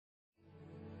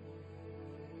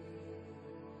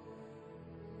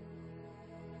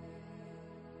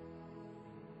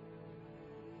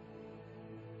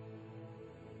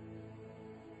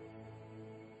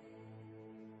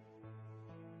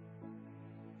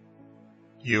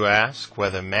You ask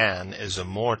whether man is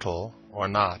immortal or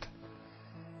not.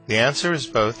 The answer is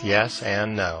both yes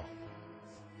and no.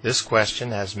 This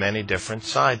question has many different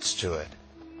sides to it.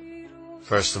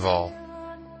 First of all,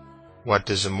 what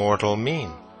does immortal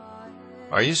mean?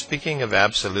 Are you speaking of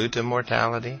absolute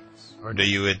immortality, or do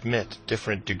you admit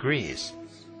different degrees?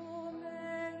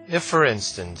 If, for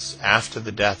instance, after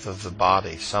the death of the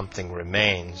body something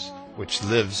remains which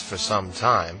lives for some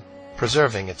time,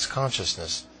 preserving its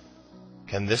consciousness,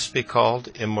 can this be called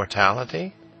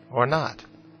immortality or not?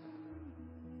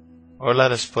 Or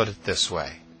let us put it this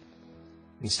way.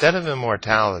 Instead of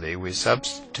immortality, we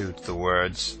substitute the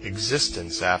words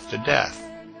existence after death.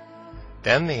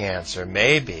 Then the answer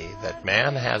may be that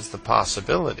man has the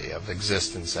possibility of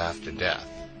existence after death.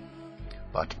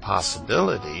 But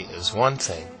possibility is one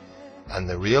thing, and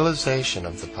the realization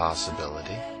of the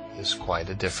possibility is quite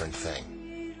a different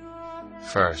thing.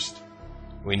 First,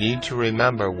 we need to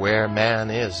remember where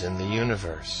man is in the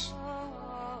universe.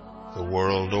 The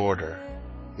world order,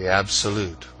 the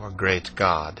absolute or great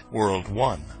God, world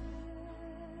one.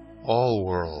 All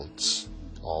worlds,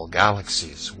 all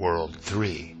galaxies, world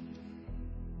three.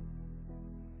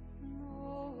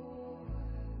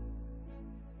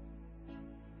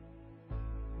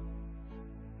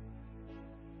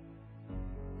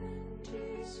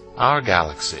 Our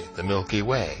galaxy, the Milky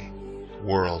Way,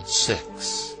 world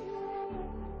 6.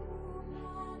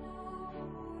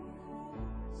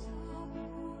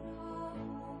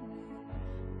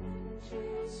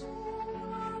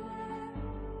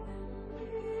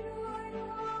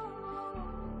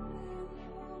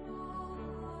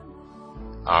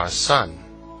 Our Sun,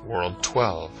 world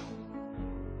 12.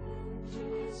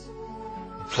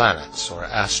 The planets, or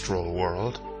astral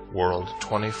world, world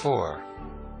 24.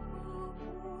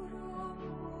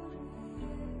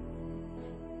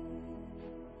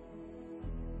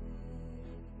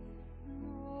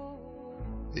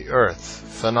 The Earth,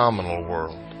 phenomenal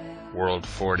world, world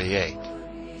 48.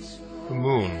 The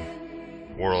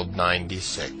Moon, world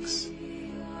 96.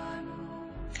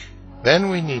 Then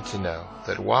we need to know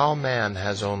that while man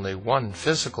has only one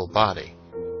physical body,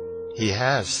 he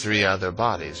has 3 other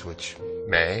bodies which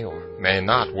may or may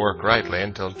not work rightly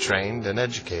until trained and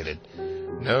educated,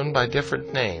 known by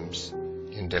different names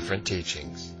in different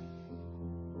teachings.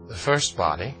 The first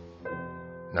body,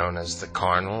 known as the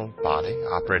carnal body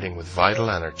operating with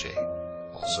vital energy,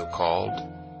 also called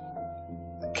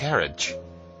the carriage,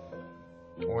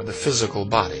 or the physical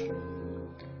body.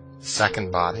 The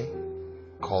second body,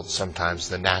 called sometimes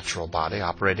the natural body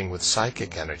operating with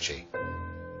psychic energy,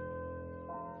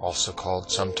 also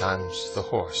called sometimes the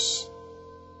horse,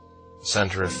 the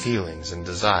center of feelings and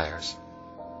desires.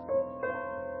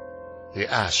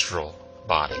 The astral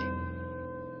body.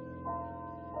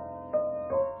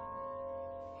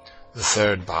 The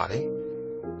third body,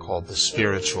 called the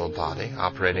spiritual body,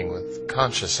 operating with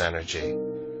conscious energy,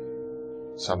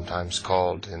 sometimes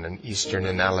called in an Eastern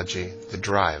analogy the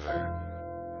driver,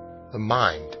 the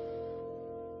mind,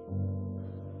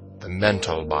 the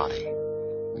mental body.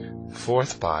 The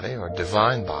fourth body, or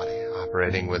divine body,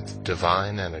 operating with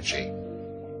divine energy,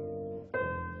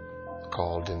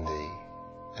 called in the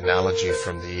analogy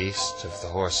from the East of the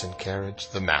horse and carriage,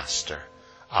 the master,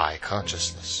 I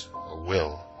consciousness, or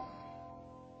will,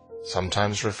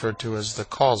 sometimes referred to as the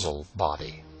causal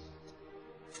body.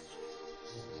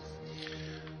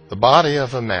 The body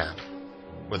of a man,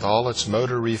 with all its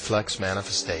motor reflex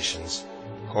manifestations,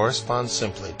 corresponds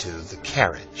simply to the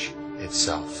carriage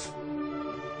itself.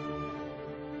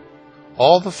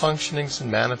 All the functionings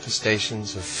and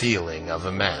manifestations of feeling of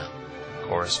a man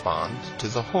correspond to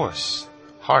the horse,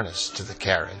 harnessed to the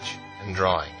carriage and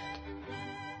drawing it.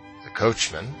 The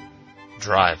coachman,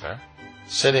 driver,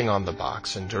 sitting on the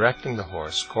box and directing the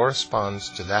horse corresponds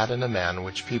to that in a man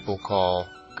which people call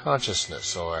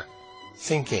consciousness or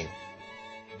thinking.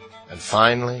 And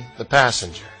finally, the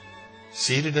passenger,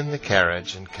 seated in the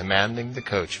carriage and commanding the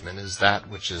coachman, is that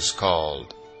which is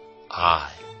called I.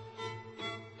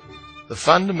 The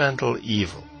fundamental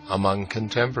evil among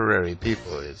contemporary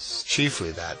people is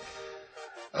chiefly that,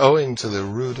 owing to the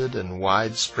rooted and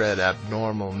widespread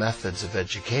abnormal methods of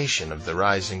education of the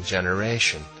rising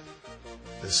generation,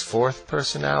 this fourth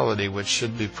personality, which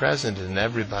should be present in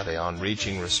everybody on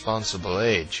reaching responsible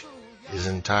age, is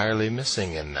entirely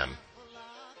missing in them,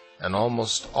 and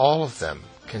almost all of them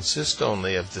consist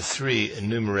only of the 3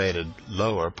 enumerated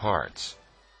lower parts.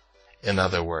 In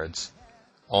other words,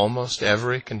 almost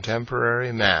every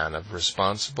contemporary man of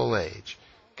responsible age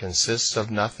consists of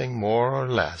nothing more or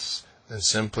less than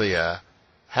simply a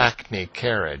hackney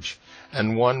carriage,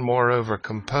 and one moreover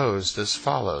composed as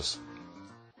follows: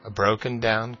 a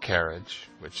broken-down carriage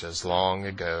which has long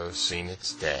ago seen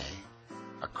its day,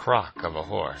 a crock of a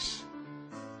horse,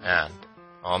 and,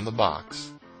 on the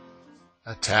box,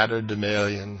 a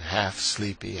tatterdemalion,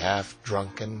 half-sleepy,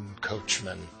 half-drunken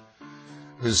coachman,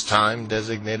 whose time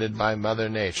designated by Mother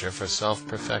Nature for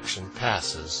self-perfection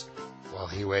passes while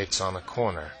he waits on a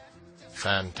corner,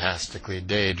 fantastically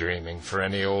daydreaming for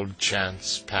any old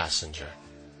chance passenger.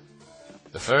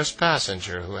 The first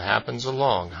passenger who happens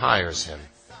along hires him,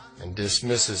 and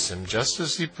dismisses him just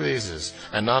as he pleases,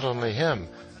 and not only him,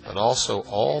 but also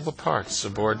all the parts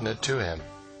subordinate to him.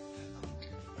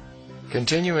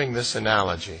 Continuing this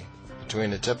analogy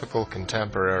between a typical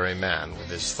contemporary man with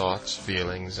his thoughts,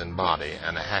 feelings, and body,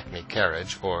 and a hackney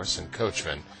carriage, horse, and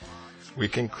coachman, we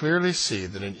can clearly see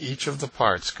that in each of the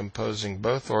parts composing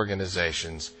both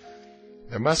organizations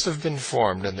there must have been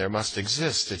formed and there must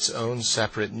exist its own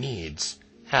separate needs,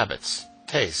 habits,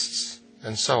 tastes,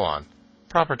 and so on,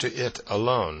 proper to it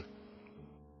alone,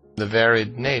 the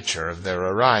varied nature of their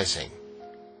arising,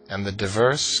 and the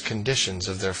diverse conditions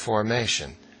of their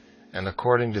formation, and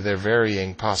according to their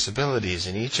varying possibilities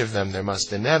in each of them there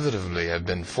must inevitably have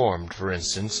been formed, for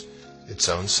instance, its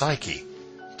own psyche,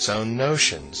 its own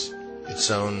notions,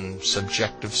 its own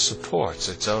subjective supports,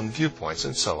 its own viewpoints,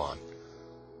 and so on.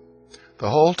 The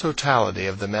whole totality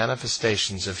of the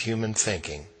manifestations of human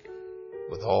thinking,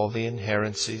 with all the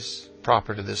inherencies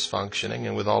proper to this functioning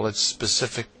and with all its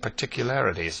specific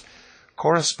particularities,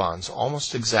 corresponds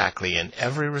almost exactly in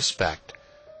every respect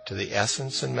to the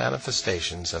essence and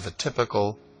manifestations of a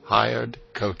typical hired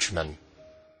coachman.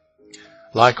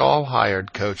 Like all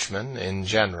hired coachmen, in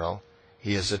general,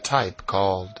 he is a type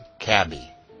called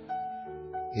cabby.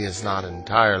 He is not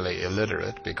entirely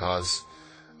illiterate because,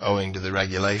 owing to the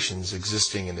regulations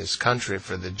existing in his country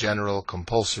for the general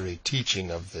compulsory teaching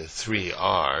of the 3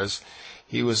 R's,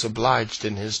 he was obliged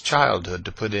in his childhood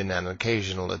to put in an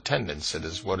occasional attendance at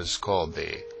what is called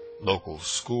the local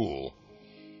school.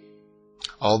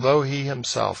 Although he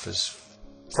himself is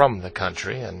from the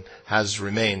country and has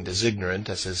remained as ignorant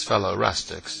as his fellow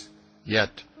rustics,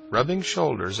 yet, rubbing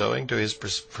shoulders owing to his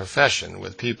profession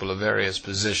with people of various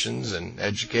positions and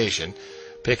education,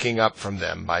 picking up from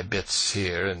them by bits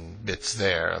here and bits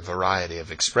there a variety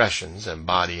of expressions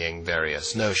embodying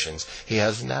various notions, he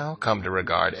has now come to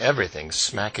regard everything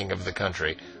smacking of the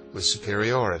country with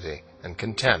superiority and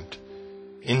contempt,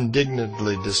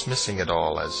 indignantly dismissing it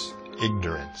all as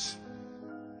ignorance.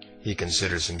 He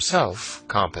considers himself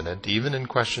competent even in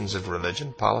questions of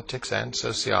religion, politics, and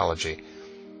sociology.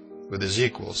 With his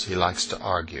equals he likes to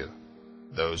argue.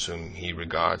 Those whom he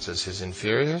regards as his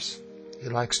inferiors he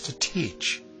likes to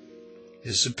teach.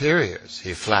 His superiors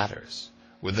he flatters.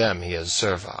 With them he is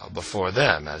servile. Before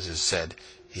them, as is said,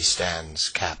 he stands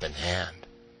cap in hand.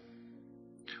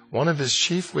 One of his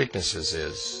chief weaknesses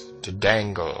is to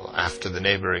dangle after the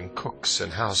neighboring cooks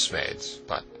and housemaids,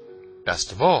 but,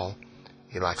 best of all,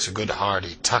 he likes a good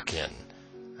hearty tuck-in,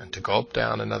 and to gulp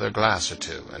down another glass or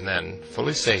two, and then,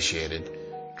 fully satiated,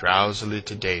 drowsily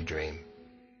to daydream.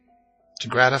 To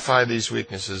gratify these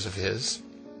weaknesses of his,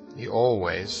 he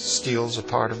always steals a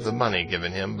part of the money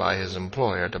given him by his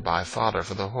employer to buy fodder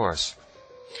for the horse.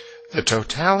 The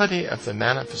totality of the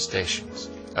manifestations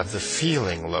of the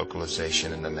feeling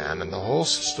localization in the man and the whole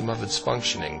system of its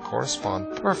functioning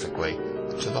correspond perfectly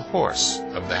to the horse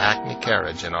of the hackney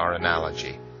carriage in our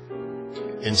analogy.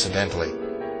 Incidentally,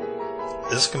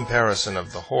 this comparison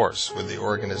of the horse with the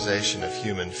organization of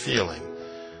human feeling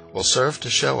will serve to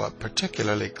show up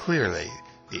particularly clearly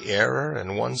the error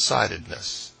and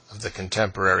one-sidedness of the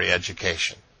contemporary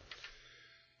education.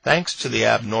 Thanks to the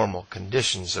abnormal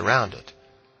conditions around it,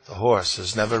 the horse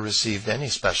has never received any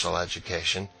special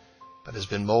education, but has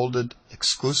been molded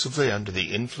exclusively under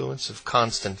the influence of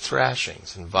constant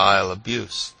thrashings and vile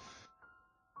abuse.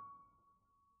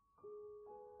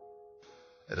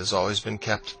 It has always been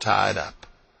kept tied up,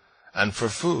 and for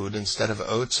food, instead of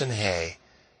oats and hay,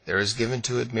 there is given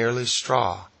to it merely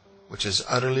straw, which is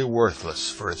utterly worthless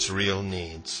for its real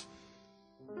needs.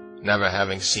 Never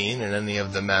having seen in any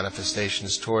of the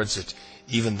manifestations towards it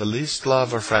even the least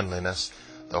love or friendliness,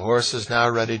 the horse is now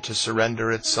ready to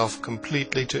surrender itself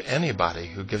completely to anybody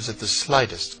who gives it the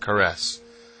slightest caress.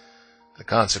 The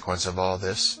consequence of all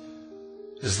this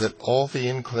is that all the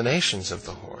inclinations of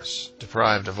the horse,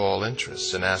 deprived of all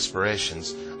interests and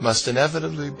aspirations, must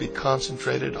inevitably be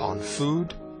concentrated on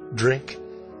food, drink,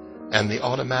 and the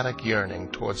automatic yearning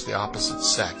towards the opposite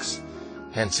sex.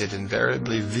 Hence it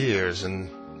invariably veers in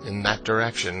that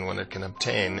direction when it can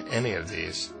obtain any of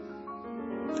these.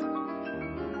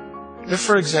 If,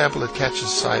 for example, it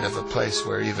catches sight of a place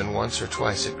where even once or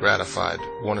twice it gratified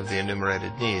one of the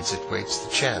enumerated needs, it waits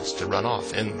the chance to run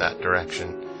off in that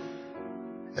direction.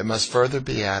 It must further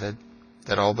be added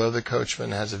that although the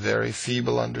coachman has a very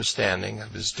feeble understanding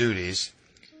of his duties,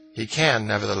 he can,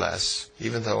 nevertheless,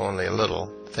 even though only a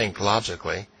little, think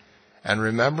logically, and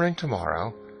remembering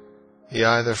tomorrow, he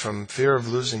either from fear of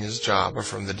losing his job or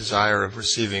from the desire of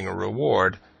receiving a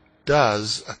reward,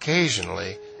 does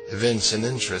occasionally evince an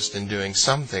interest in doing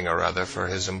something or other for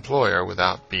his employer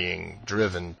without being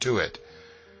driven to it.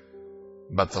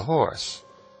 But the horse,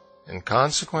 in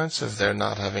consequence of their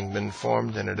not having been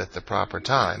formed in it at the proper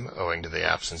time, owing to the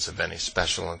absence of any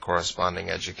special and corresponding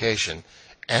education,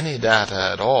 any data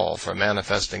at all for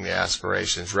manifesting the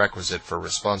aspirations requisite for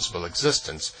responsible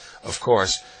existence, of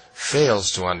course, fails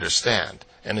to understand,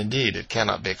 and indeed it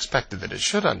cannot be expected that it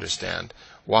should understand,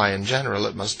 why in general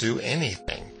it must do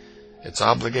anything. Its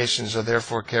obligations are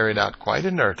therefore carried out quite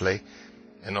inertly,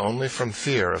 and only from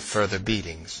fear of further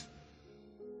beatings.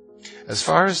 As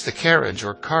far as the carriage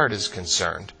or cart is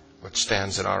concerned, which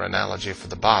stands in our analogy for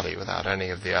the body without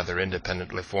any of the other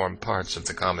independently formed parts of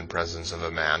the common presence of a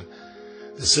man,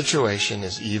 the situation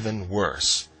is even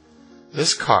worse.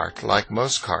 This cart, like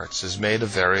most carts, is made of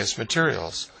various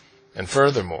materials, and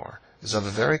furthermore is of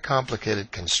a very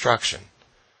complicated construction.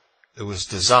 It was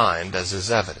designed, as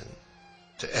is evident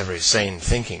to every sane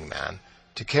thinking man,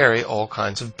 to carry all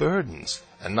kinds of burdens,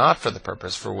 and not for the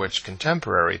purpose for which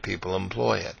contemporary people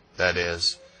employ it, that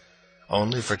is,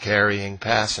 only for carrying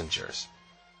passengers.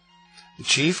 The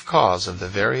chief cause of the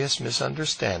various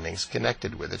misunderstandings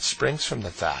connected with it springs from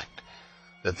the fact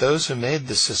that those who made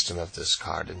the system of this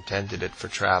cart intended it for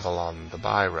travel on the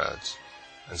by-roads,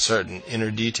 and certain inner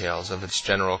details of its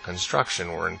general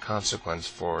construction were in consequence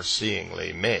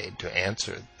foreseeingly made to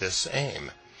answer this aim.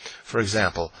 For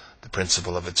example, the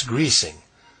principle of its greasing,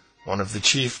 one of the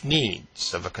chief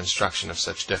needs of a construction of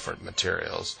such different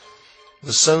materials,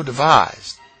 was so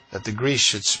devised that the grease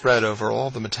should spread over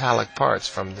all the metallic parts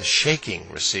from the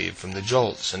shaking received from the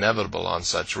jolts inevitable on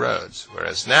such roads,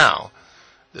 whereas now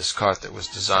this cart that was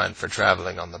designed for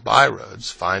traveling on the by-roads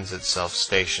finds itself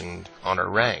stationed on a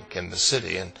rank in the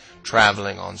city and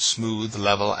traveling on smooth,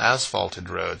 level, asphalted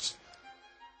roads.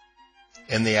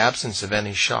 In the absence of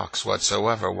any shocks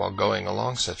whatsoever while going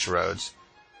along such roads,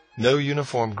 no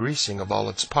uniform greasing of all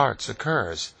its parts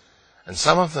occurs, and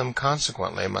some of them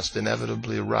consequently must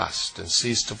inevitably rust and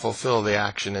cease to fulfill the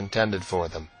action intended for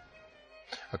them.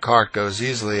 A cart goes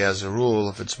easily as a rule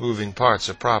if its moving parts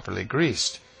are properly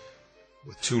greased.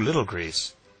 With too little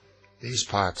grease, these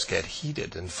parts get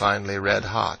heated and finally red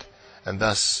hot, and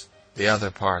thus the other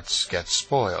parts get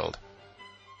spoiled.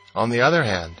 On the other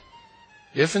hand,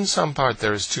 if in some part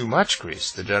there is too much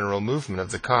grease, the general movement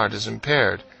of the cart is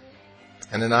impaired,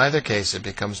 and in either case it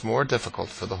becomes more difficult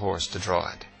for the horse to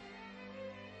draw it.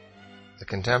 The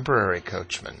contemporary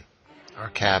coachman, or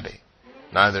cabby,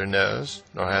 neither knows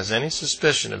nor has any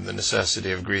suspicion of the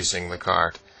necessity of greasing the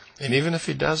cart, and even if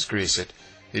he does grease it,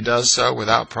 he does so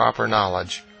without proper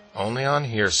knowledge, only on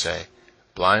hearsay,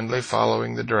 blindly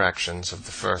following the directions of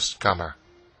the first comer.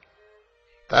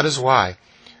 That is why,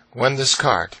 when this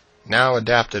cart, now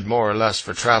adapted more or less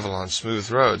for travel on smooth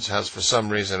roads, has for some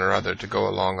reason or other to go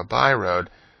along a by-road,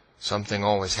 something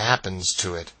always happens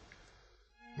to it.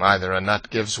 Either a nut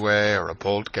gives way, or a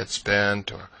bolt gets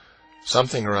bent, or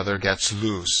something or other gets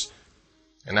loose.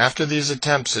 And after these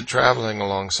attempts at traveling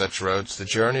along such roads, the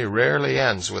journey rarely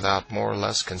ends without more or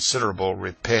less considerable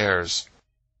repairs.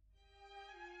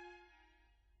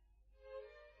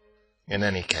 In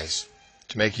any case,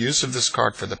 to make use of this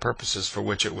cart for the purposes for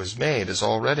which it was made is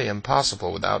already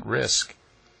impossible without risk.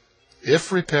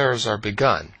 If repairs are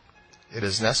begun, it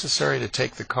is necessary to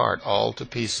take the cart all to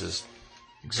pieces,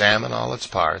 examine all its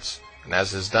parts, and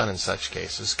as is done in such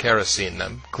cases, kerosene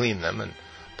them, clean them, and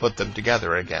put them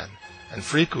together again. And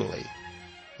frequently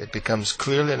it becomes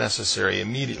clearly necessary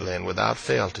immediately and without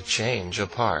fail to change a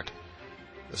part.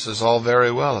 This is all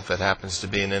very well if it happens to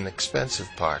be an inexpensive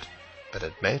part, but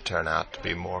it may turn out to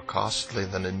be more costly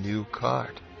than a new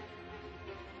cart.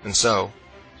 And so,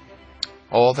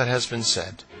 all that has been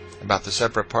said about the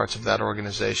separate parts of that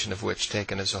organization of which,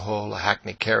 taken as a whole, a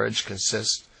hackney carriage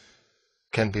consists,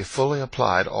 can be fully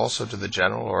applied also to the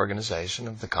general organization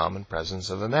of the common presence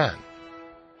of a man.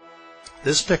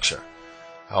 This picture,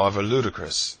 however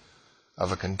ludicrous,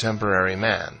 of a contemporary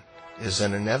man is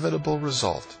an inevitable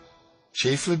result,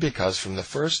 chiefly because from the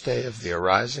first day of the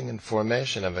arising and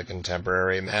formation of a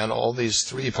contemporary man all these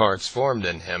three parts formed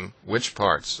in him, which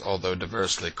parts, although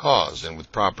diversely caused and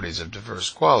with properties of diverse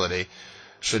quality,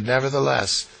 should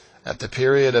nevertheless at the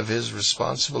period of his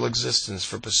responsible existence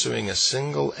for pursuing a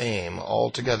single aim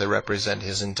altogether represent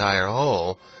his entire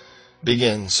whole,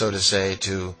 begin, so to say,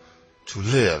 to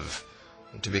live,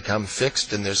 and to become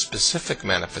fixed in their specific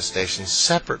manifestations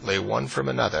separately one from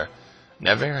another,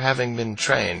 never having been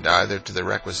trained either to the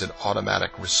requisite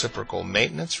automatic reciprocal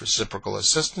maintenance, reciprocal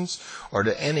assistance, or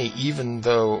to any, even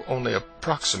though only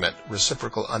approximate,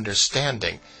 reciprocal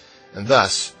understanding, and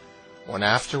thus, when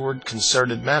afterward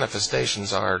concerted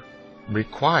manifestations are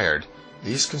required,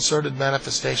 these concerted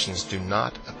manifestations do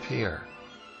not appear.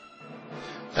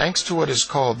 Thanks to what is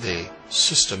called the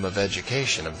system of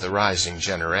education of the rising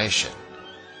generation,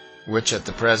 which at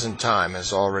the present time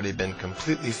has already been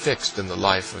completely fixed in the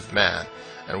life of man,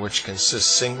 and which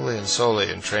consists singly and solely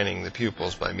in training the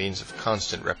pupils by means of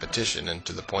constant repetition and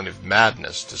to the point of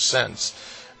madness to sense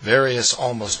various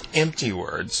almost empty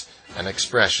words and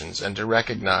expressions, and to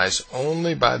recognize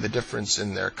only by the difference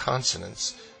in their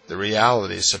consonants the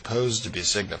reality supposed to be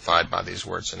signified by these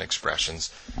words and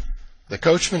expressions, the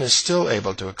coachman is still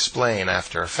able to explain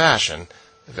after a fashion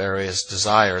the various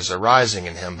desires arising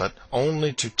in him, but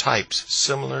only to types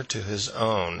similar to his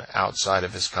own outside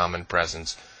of his common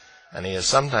presence, and he is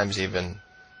sometimes even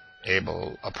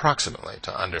able approximately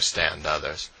to understand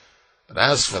others. But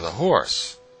as for the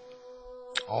horse,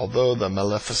 although the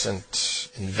maleficent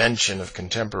invention of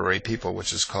contemporary people,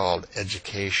 which is called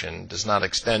education, does not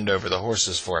extend over the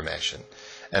horse's formation,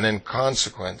 and in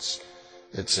consequence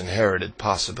its inherited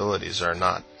possibilities are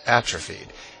not atrophied,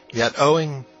 yet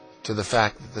owing to the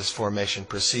fact that this formation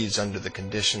proceeds under the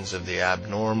conditions of the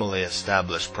abnormally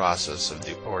established process of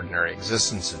the ordinary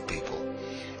existence of people,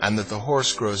 and that the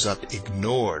horse grows up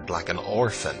ignored like an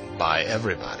orphan by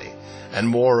everybody, and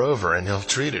moreover an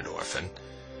ill-treated orphan,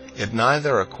 it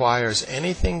neither acquires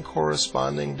anything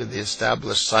corresponding to the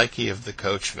established psyche of the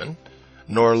coachman,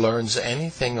 nor learns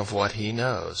anything of what he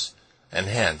knows, and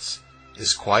hence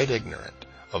is quite ignorant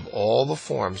of all the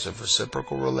forms of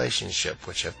reciprocal relationship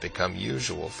which have become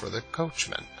usual for the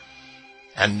coachman,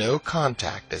 and no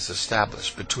contact is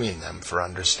established between them for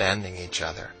understanding each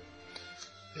other.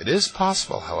 It is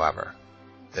possible, however,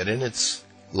 that in its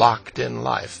locked-in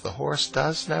life the horse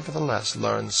does nevertheless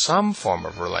learn some form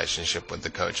of relationship with the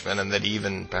coachman, and that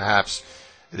even, perhaps,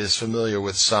 it is familiar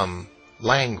with some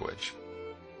language.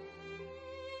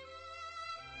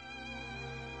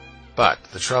 But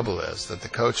the trouble is that the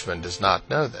coachman does not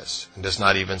know this, and does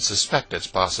not even suspect its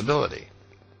possibility.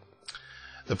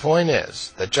 The point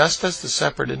is that just as the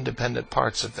separate independent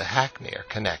parts of the hackney are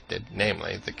connected,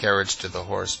 namely, the carriage to the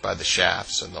horse by the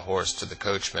shafts and the horse to the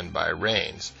coachman by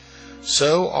reins,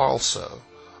 so also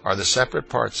are the separate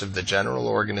parts of the general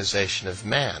organization of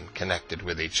man connected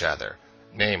with each other,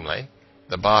 namely,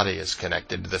 the body is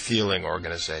connected to the feeling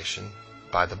organization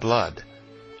by the blood,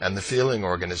 and the feeling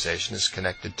organization is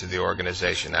connected to the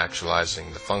organization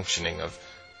actualizing the functioning of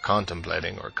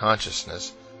contemplating or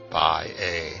consciousness by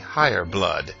a higher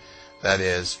blood, that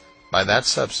is, by that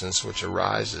substance which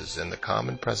arises in the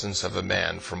common presence of a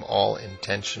man from all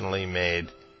intentionally made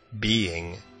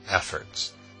being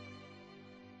efforts.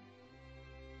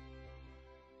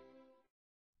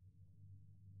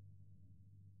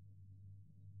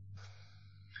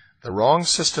 The wrong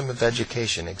system of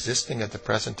education existing at the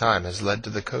present time has led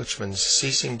to the coachman's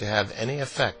ceasing to have any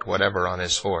effect whatever on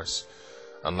his horse,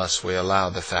 unless we allow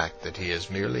the fact that he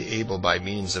is merely able by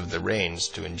means of the reins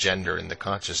to engender in the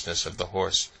consciousness of the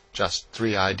horse just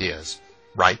three ideas: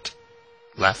 right,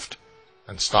 left,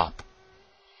 and stop.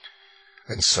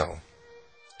 And so,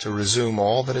 to resume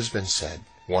all that has been said,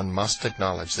 one must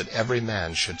acknowledge that every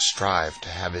man should strive to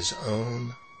have his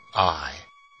own I.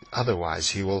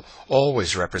 Otherwise he will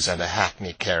always represent a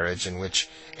hackney carriage in which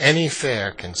any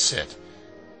fare can sit,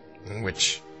 in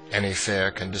which any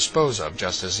fare can dispose of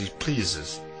just as he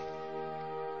pleases.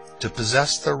 To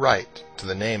possess the right to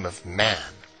the name of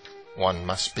man, one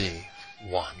must be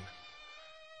one.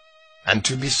 And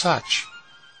to be such,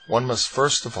 one must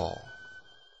first of all,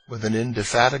 with an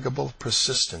indefatigable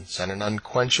persistence and an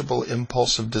unquenchable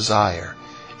impulse of desire,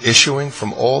 issuing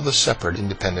from all the separate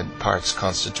independent parts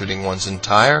constituting one's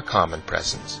entire common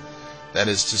presence, that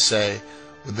is to say,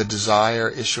 with the desire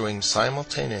issuing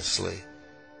simultaneously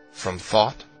from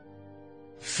thought,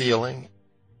 feeling,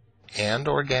 and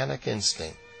organic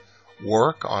instinct,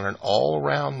 work on an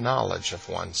all-round knowledge of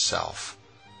oneself,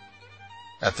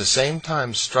 at the same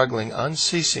time struggling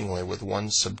unceasingly with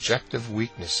one's subjective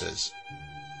weaknesses.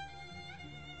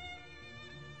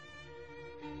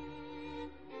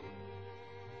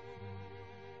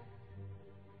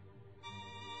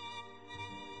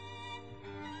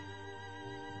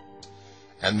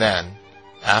 And then,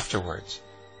 afterwards,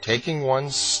 taking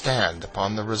one's stand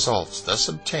upon the results thus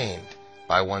obtained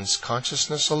by one's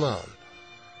consciousness alone,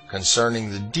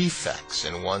 concerning the defects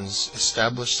in one's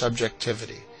established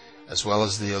subjectivity, as well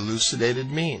as the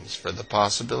elucidated means for the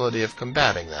possibility of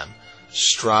combating them,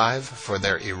 strive for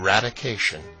their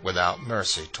eradication without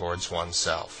mercy towards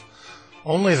oneself.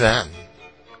 Only then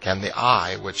can the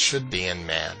I which should be in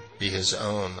man be his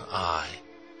own I.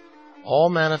 All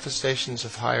manifestations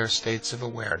of higher states of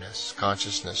awareness,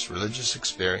 consciousness, religious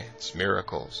experience,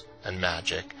 miracles, and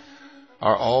magic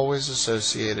are always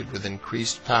associated with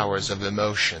increased powers of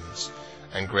emotions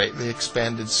and greatly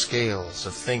expanded scales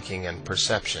of thinking and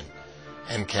perception,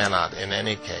 and cannot in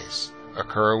any case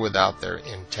occur without their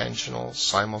intentional,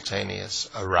 simultaneous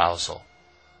arousal.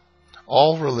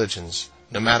 All religions,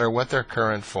 no matter what their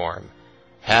current form,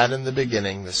 had in the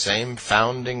beginning the same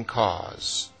founding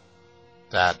cause,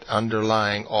 that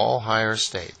underlying all higher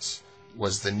states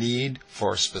was the need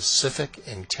for specific,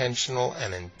 intentional,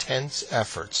 and intense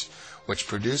efforts which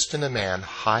produced in a man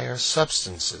higher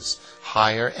substances,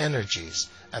 higher energies,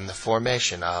 and the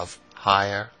formation of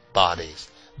higher bodies.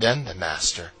 Then the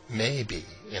master may be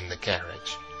in the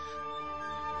carriage.